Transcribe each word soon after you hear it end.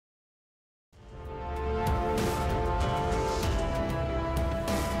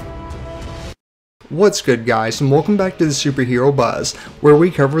What's good, guys, and welcome back to the Superhero Buzz, where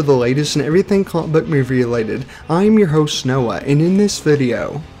we cover the latest and everything comic book movie related. I am your host Noah, and in this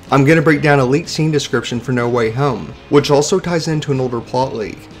video, I'm going to break down a leaked scene description for No Way Home, which also ties into an older plot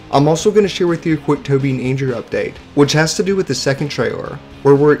leak. I'm also going to share with you a quick Tobey and Andrew update, which has to do with the second trailer,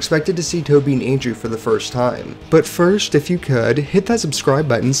 where we're expected to see Tobey and Andrew for the first time. But first, if you could, hit that subscribe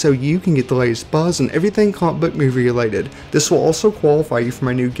button so you can get the latest buzz and everything comic book movie related. This will also qualify you for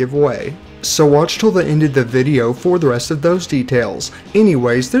my new giveaway. So watch till the end of the video for the rest of those details.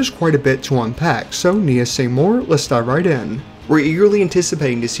 Anyways, there's quite a bit to unpack, so need to say more? Let's dive right in. We're eagerly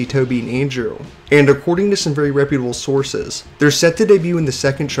anticipating to see Tobey and Andrew, and according to some very reputable sources, they're set to debut in the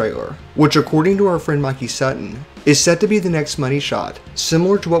second trailer, which according to our friend Mikey Sutton, is set to be the next money shot,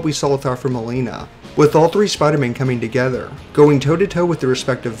 similar to what we saw with Alfred Molina, with all three Spider-Men coming together, going toe-to-toe with their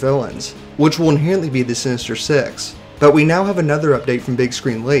respective villains, which will inherently be the Sinister Six. But we now have another update from Big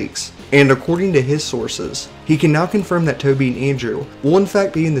Screen Leaks, and according to his sources, he can now confirm that Tobey and Andrew will in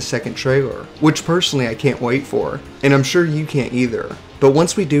fact be in the second trailer, which personally I can't wait for, and I'm sure you can't either. But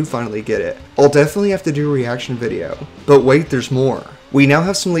once we do finally get it, I'll definitely have to do a reaction video. But wait, there's more. We now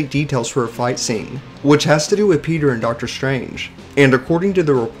have some leaked details for a fight scene, which has to do with Peter and Doctor Strange, and according to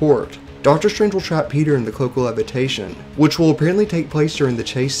the report, Doctor Strange will trap Peter in the cloak of levitation, which will apparently take place during the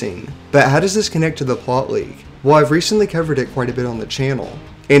chase scene. But how does this connect to the plot leak? Well, I've recently covered it quite a bit on the channel,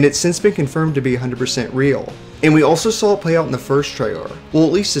 and it's since been confirmed to be 100% real. And we also saw it play out in the first trailer, well,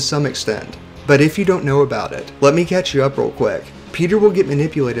 at least to some extent. But if you don't know about it, let me catch you up real quick. Peter will get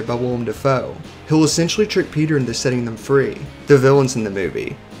manipulated by Willem Dafoe. He'll essentially trick Peter into setting them free, the villains in the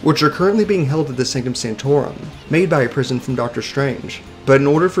movie, which are currently being held at the Sanctum Sanctorum, made by a prison from Doctor Strange. But in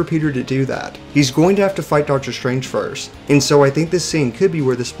order for Peter to do that, he's going to have to fight Doctor Strange first, and so I think this scene could be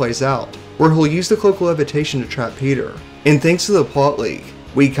where this plays out, where he'll use the cloak of levitation to trap Peter. And thanks to the plot leak,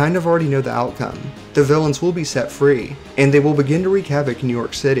 we kind of already know the outcome. The villains will be set free, and they will begin to wreak havoc in New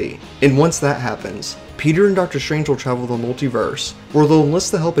York City. And once that happens, Peter and Doctor Strange will travel the multiverse, where they'll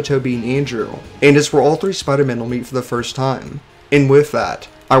enlist the help of Tobey and Andrew, and it's where all three Spider-Men will meet for the first time. And with that,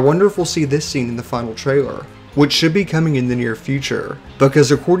 I wonder if we'll see this scene in the final trailer, which should be coming in the near future,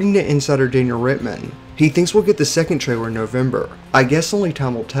 because according to insider Daniel Rittman, he thinks we'll get the second trailer in November. I guess only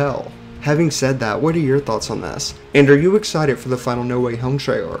time will tell. Having said that, what are your thoughts on this? And are you excited for the final No Way Home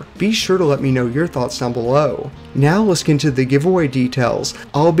trailer? Be sure to let me know your thoughts down below. Now let's get into the giveaway details.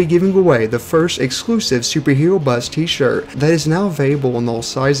 I'll be giving away the first exclusive Superhero Buzz t-shirt that is now available in all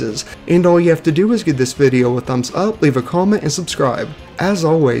sizes. And all you have to do is give this video a thumbs up, leave a comment, and subscribe. As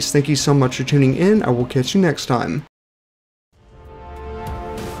always, thank you so much for tuning in. I will catch you next time.